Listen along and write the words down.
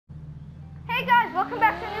Hey guys, welcome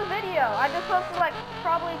back to a new video. I just posted like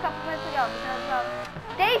probably a couple minutes ago because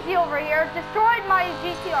Daisy over here destroyed my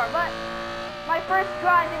GTR, but my first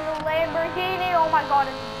drive in the Lamborghini, oh my god,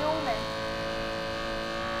 it's zooming.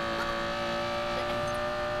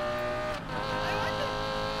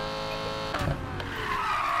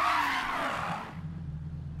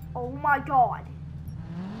 Oh my god.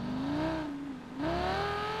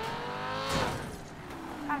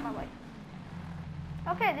 Out of my way.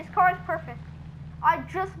 Okay, this car is perfect. I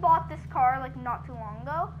just bought this car like not too long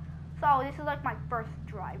ago, so this is like my first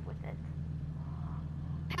drive with it.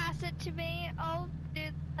 Pass it to me. I'll do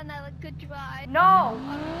another good drive. No!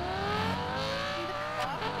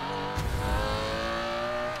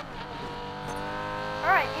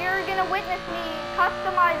 Alright, you're gonna witness me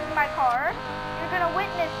customizing my car. You're gonna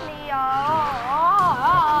witness me,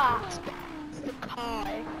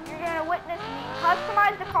 You're gonna witness me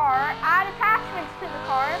customize the car, add attachments to the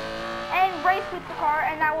car, and race with the car,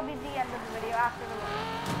 and that will be the end of the video after the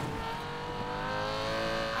race.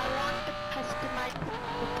 I want to customize the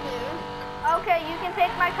too. Okay, you can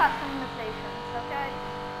pick my customizations, okay?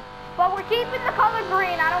 But we're keeping the color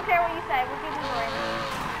green. I don't care what you say. We're keeping green.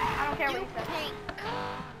 I don't care what you say. Pink.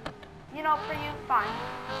 You know, for you, fine.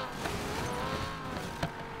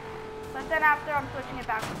 But then after, I'm switching it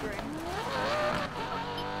back to green.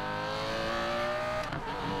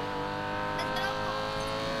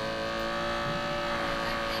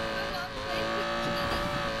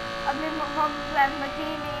 I'm in my mom's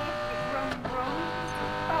Lamborghini. Vroom, vroom.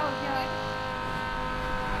 Oh, God.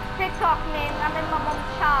 TikTok name, I'm in my mom's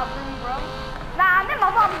car. Vroom, vroom. Nah, I'm in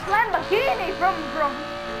my mom's Lamborghini. Vroom, vroom.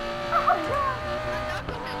 Oh, God. I'm not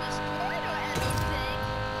going to destroy it or anything.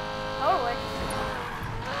 Totally.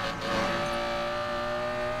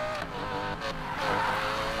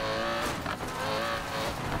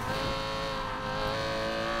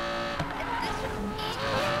 This would be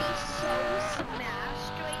so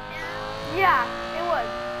smashed right now. Yeah, it would.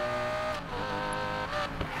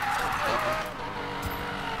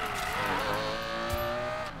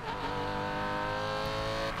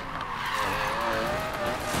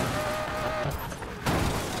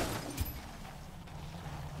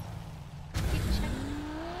 You check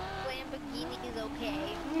Lamborghini is okay.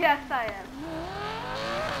 Yes, I am.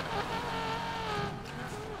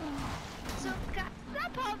 So that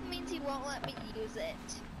probably means he won't let me use it.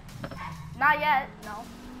 Not yet, no.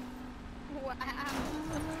 Wow.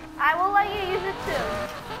 I will let you use it too.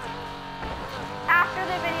 After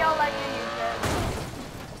the video, I'll let you use it.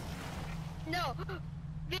 No,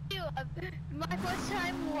 video of my first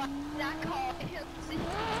time watching that car.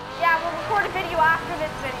 Yeah, we'll record a video after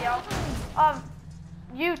this video of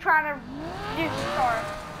you trying to use the car.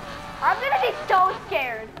 I'm gonna be so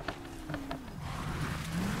scared.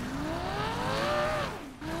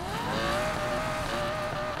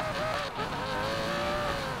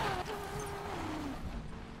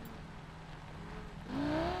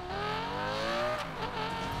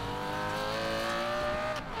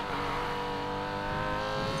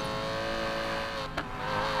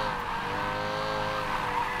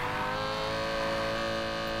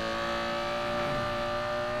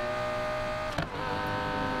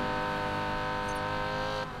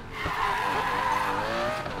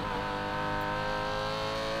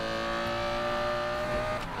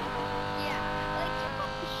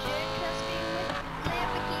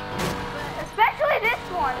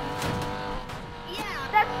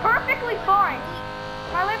 That's perfectly fine.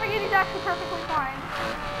 My Lamborghini's actually perfectly fine.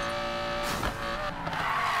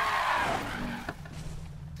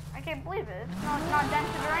 I can't believe it. It's not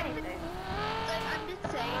dented or anything. I'm just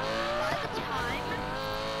saying, by the time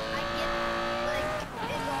I get,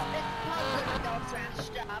 it's probably all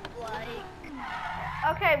thrashed up,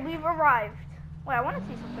 Okay, we've arrived. Wait, I want to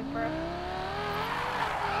see something first.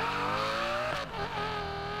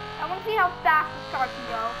 I want to see how fast this car can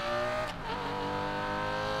go.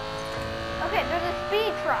 Okay, there's a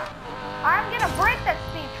speed trap. I'm gonna break that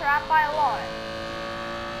speed trap by a lot.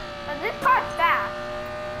 But this car's fast.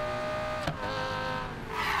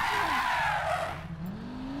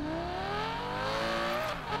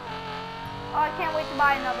 Oh, I can't wait to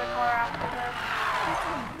buy another car after this.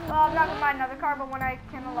 Well, I'm not gonna buy another car, but when I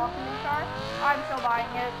can unlock a new car, I'm still buying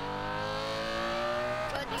it.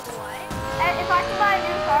 But you what? And if I can buy a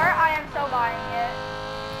new car, I am still buying it.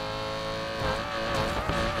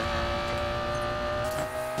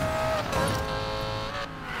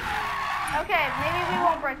 Okay, maybe we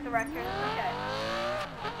won't break the record. It's okay.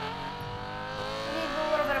 It needs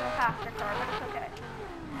a little bit of a faster car, but it's okay.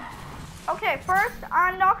 Okay, first,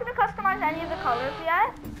 I'm not going to customize any of the colors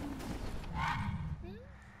yet.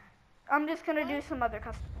 I'm just going to do some other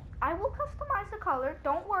I will customize the color.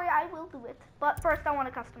 Don't worry, I will do it. But first, I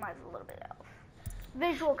want to customize it a little bit else.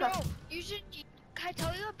 Visual No, custom. you should. Can I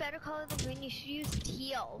tell you a better color than green? You should use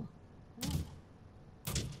teal.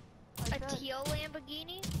 A teal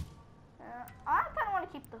Lamborghini. I kind of want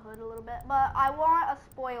to keep the hood a little bit, but I want a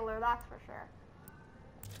spoiler. That's for sure.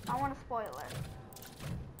 I want a spoiler.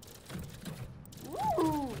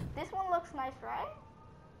 Ooh, this one looks nice, right?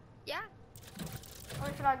 Yeah.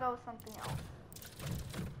 Or should I go with something else?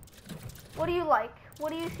 What do you like?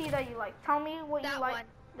 What do you see that you like? Tell me what you like. One.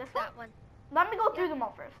 This one? That one. Let me go through them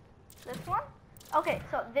all first. This one? Okay,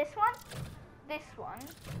 so this one, this one,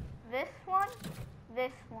 this one,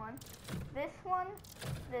 this one, this one,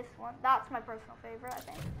 this one. That's my personal favorite, I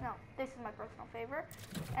think. No, this is my personal favorite.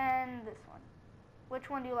 And this one. Which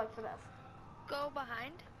one do you like the best? Go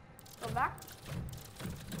behind. Go back?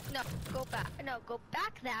 No, go back. No, go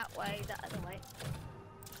back that way, the other way.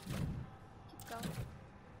 Keep going.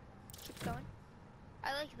 Keep going.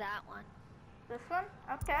 I like that one. This one?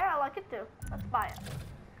 Okay, I like it too. Let's buy it.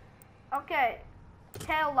 Okay,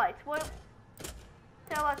 tail lights. What?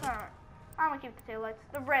 Tail lights aren't. I'm gonna keep the tail lights.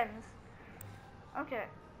 The rims. Okay.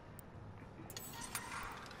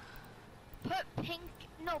 Put pink.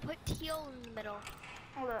 No, put teal in the middle.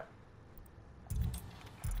 Hold up.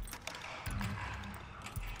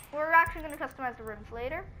 We're actually gonna customize the rims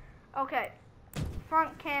later. Okay.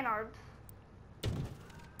 Front canards.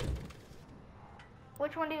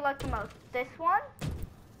 Which one do you like the most? This one?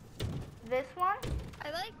 This one? I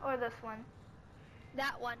like Or this one?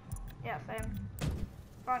 that one. Yeah, same.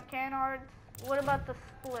 Front canards. What about the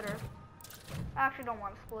splitter? I actually don't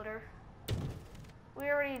want a splitter. We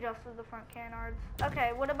already adjusted the front canards.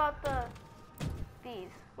 Okay, what about these?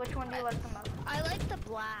 Which one do you like the most? I like the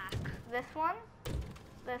black. This one?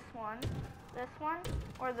 This one? This one?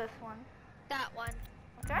 Or this one? That one.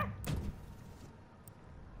 Okay.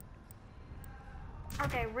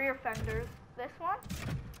 Okay, rear fenders. This one?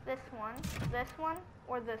 This one? This one?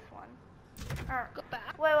 Or this one? Go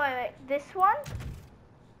back. Wait. This one?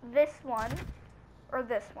 This one? Or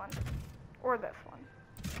this one? Or this one?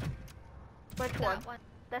 Which one? That one.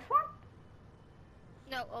 This one?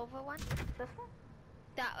 No, over one. This one?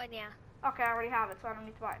 That one, yeah. Okay, I already have it, so I don't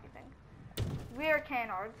need to buy anything. Rear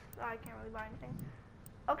canards. I can't really buy anything.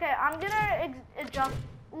 Okay, I'm gonna adjust.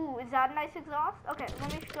 Ooh, is that a nice exhaust? Okay,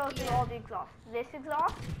 let me go through all the exhausts. This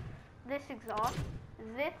exhaust, this exhaust,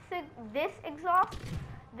 this exhaust,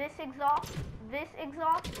 this exhaust, this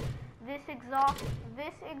exhaust, this exhaust,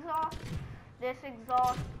 this exhaust, this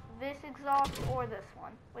exhaust, this exhaust, or this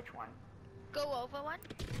one. Which one? Go over one.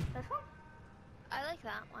 This one? I like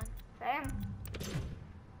that one. Same.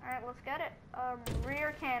 Alright, let's get it.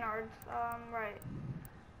 Rear canards. Right.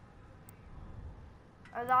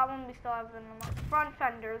 That one we still have in the front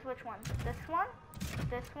fenders. Which one? This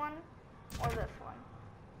one, or this one?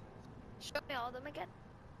 Show me all of them again.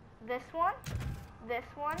 This one, this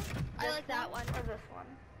one. I like that one. Or this one?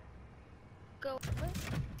 Go over. I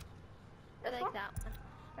This like one? that one.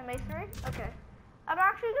 The masonry? Okay. I'm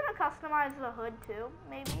actually gonna customize the hood too,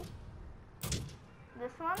 maybe.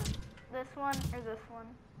 This one, or this one?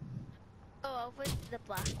 Go over the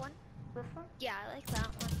black one. This one? Yeah, I like that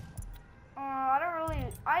one. I don't really.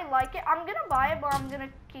 I like it. I'm gonna buy it, but I'm gonna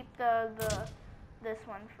keep this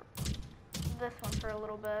one for a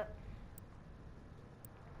little bit.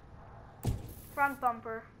 Front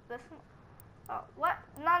bumper. This one. Oh, what?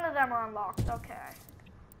 None of them are unlocked. Okay.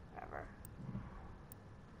 Whatever.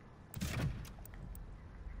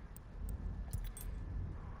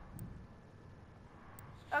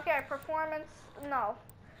 Okay, performance. No.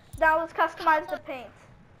 Now let's customize the paint.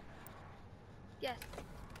 Yes.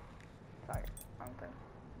 Sorry, wrong thing.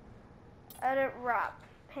 Edit, wrap,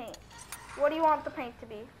 paint. What do you want the paint to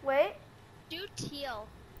be? Wait. Do teal.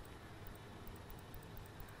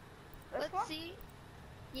 This Let's one? see.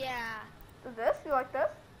 Yeah. This? You like this?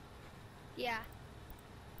 Yeah.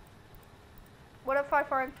 What if I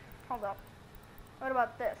find? Hold up. What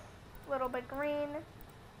about this? Little bit green.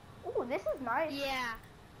 Ooh, this is nice. Yeah.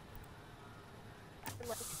 I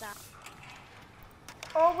like that.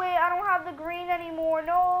 Oh wait, I don't have the green anymore.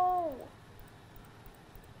 No.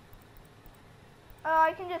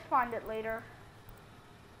 I can just find it later.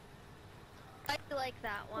 I like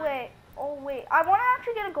that one. Wait. Oh wait. I want to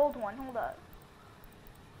actually get a gold one. Hold up.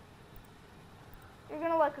 You're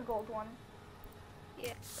gonna like a gold one.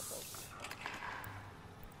 Yeah.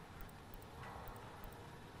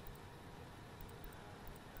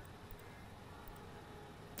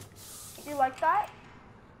 Do you like that?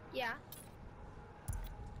 Yeah.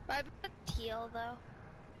 But I put teal though.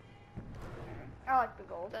 I like the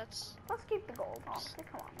gold. That's. Let's keep the gold. Honestly,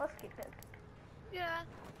 come on. Let's keep it. Yeah.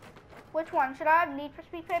 Which one? Should I have Need for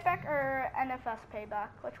Speed Payback or NFS Payback?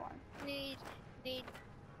 Which one? Need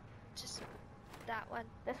just that one.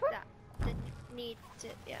 This one? The need to,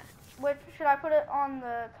 yeah. Which, should I put it on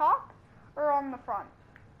the top or on the front?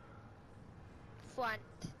 Front.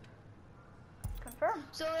 Confirm.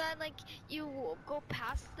 So that like you go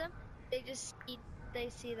past them, they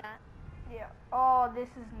see that. Yeah. Oh, this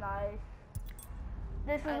is nice.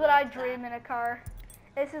 This is I what I like dream that. in a car.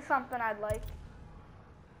 This is something I'd like.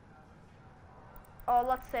 Oh,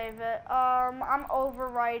 let's save it. I'm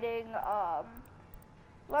overwriting.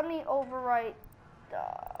 Let me overwrite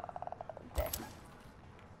this.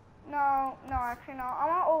 No, actually no. I'm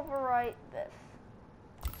gonna overwrite this.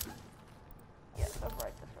 Yes,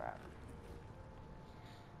 overwrite this route.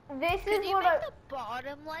 This Could is you what make I. the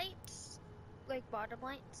bottom lights? Like bottom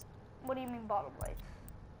lights? What do you mean bottom lights?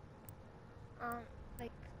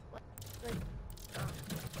 Like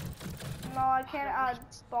No, I can't add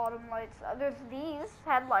lights. bottom lights. There's these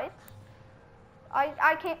headlights.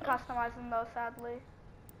 I can't customize them though, sadly.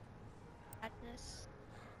 Madness.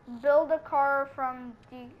 Build a car from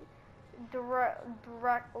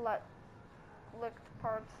direct licked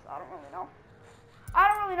parts. I don't really know.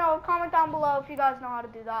 Comment down below if you guys know how to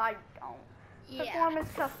do that. I don't. Yeah. Performance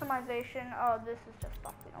customization. Oh, this is just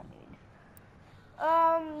stuff we don't need.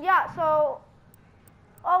 Yeah. So.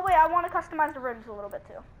 Oh wait, I want to customize the rims a little bit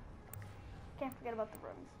too. Can't forget about the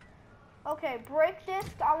rims. Okay, brake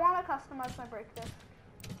disc. I want to customize my brake disc.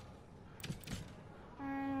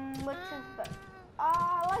 Which is the?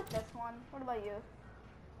 I like this one. What about you?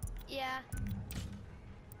 Yeah.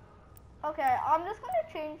 Okay, I'm just gonna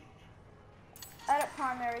change. Edit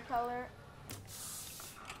primary color.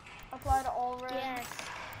 Apply to all rims. Yes.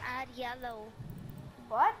 Add yellow.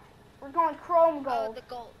 What? We're going chrome gold. Oh, the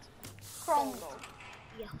gold. Chrome gold.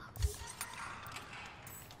 Yellow.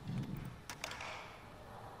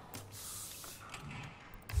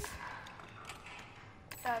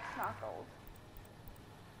 That's not gold.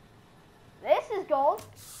 This is gold.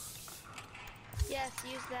 Yes,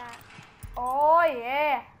 use that. Oh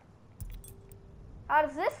yeah. How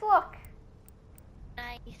does this look?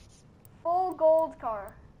 Nice. Full gold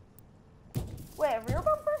car. Wait, a rear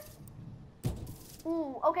bumper?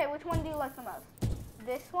 Ooh, okay, which one do you like the most?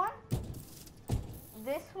 This one?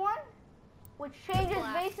 This one? Which changes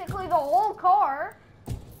basically the whole car?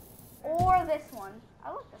 Or this one?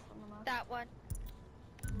 I like this one the most. That one.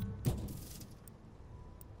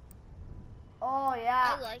 Oh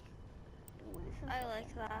yeah. I like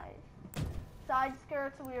that. Nice. Side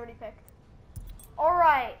skirts we already picked.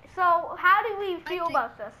 Alright, so how do we feel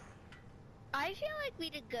about this? I feel like we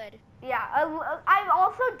did good. Yeah, I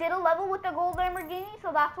also did a level with the gold Lamborghini,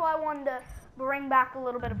 so that's why I wanted to bring back a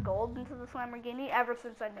little bit of gold into this Lamborghini ever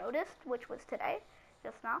since I noticed, which was today,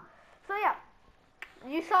 just now. So yeah,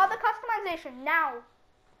 you saw the customization. Now,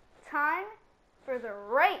 time for the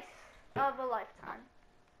race of a lifetime.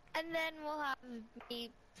 And then we'll have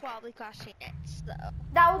me probably crashing it, so.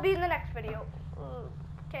 That will be in the next video.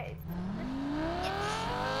 Okay.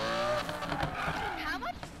 How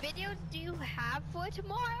much videos do you have for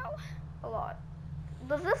tomorrow? A lot.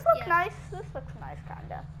 Does this look Yes. nice? This looks nice,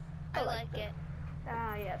 kinda. I like it.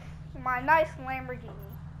 Ah, yes. My nice Lamborghini.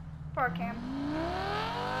 Park cam.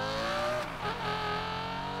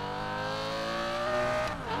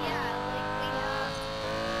 Yeah, like we have.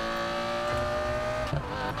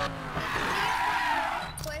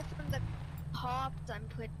 Away from the cops, I'm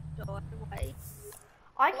pretty sure. Anyway.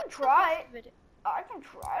 I can try. I can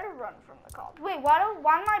try to run from the cops. Wait, why don't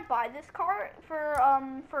I buy this car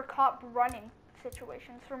for cop running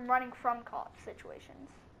situations, running from cop situations?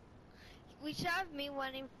 We should have me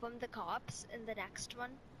running from the cops in the next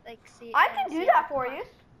one. Like, see. I can do that for you.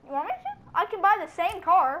 You want me to? I can buy the same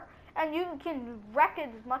car, and you can wreck it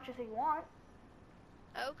as much as you want.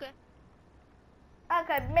 Okay.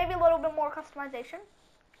 Okay, maybe a little bit more customization.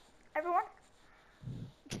 Everyone?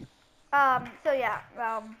 So yeah,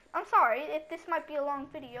 I'm sorry if this might be a long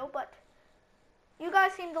video, but you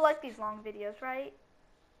guys seem to like these long videos, right?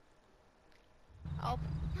 I'll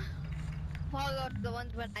probably go to the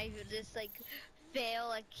ones when I just like fail,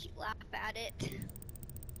 like laugh at it.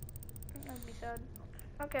 That'd be sad.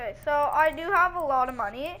 Okay, so I do have a lot of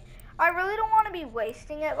money. I really don't want to be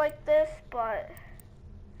wasting it like this, but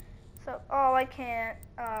oh, I can't.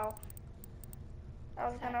 Oh, I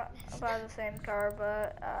was gonna buy the same car,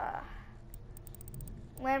 but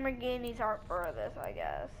Lamborghinis aren't for this, I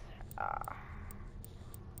guess.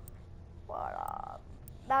 But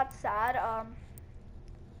that's sad.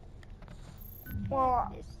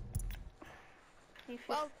 Well,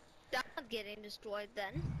 that's not getting destroyed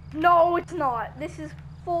then. no, it's not. This is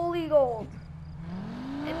fully gold.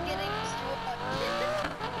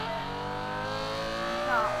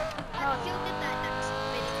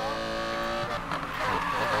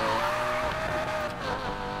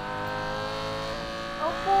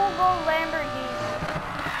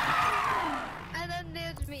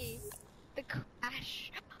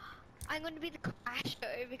 I'm going to be the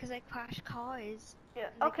crasher because I crash cars. Yeah.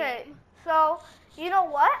 in the Okay. game. So you know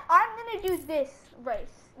what? I'm gonna do this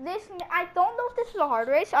race. I don't know if this is a hard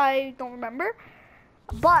race. I don't remember,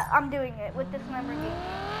 but I'm doing it with this Lamborghini.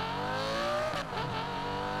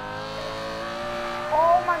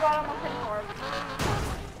 Oh my God! I'm almost hit hard.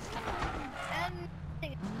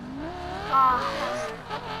 And Ah.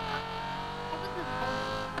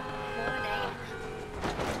 morning,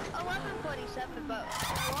 11:47, but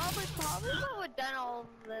probably would have done all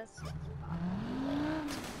of this.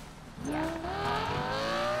 Yeah.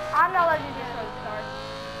 I'm not letting you get so start.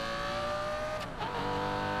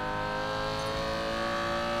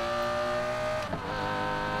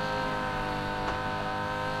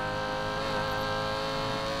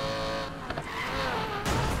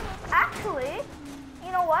 Actually,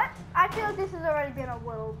 you know what? I feel like this has already been a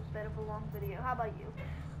little bit of a long video. How about you?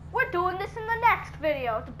 We're doing this in the next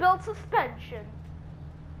video to build suspension.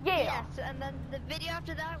 Yeah. Yes, and then the video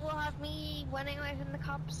after that will have me running away from the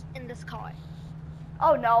cops in this car.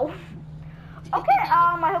 Oh no. Okay,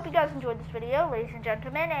 I hope you guys enjoyed this video, ladies and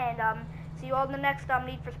gentlemen, and see you all in the next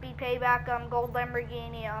Need for Speed Payback, gold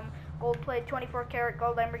Lamborghini, gold plate, 24 karat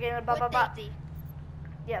gold Lamborghini, blah blah blah. Daisy.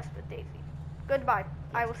 Yes, with Daisy. Goodbye.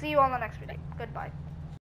 I will see you all in the next video. Goodbye.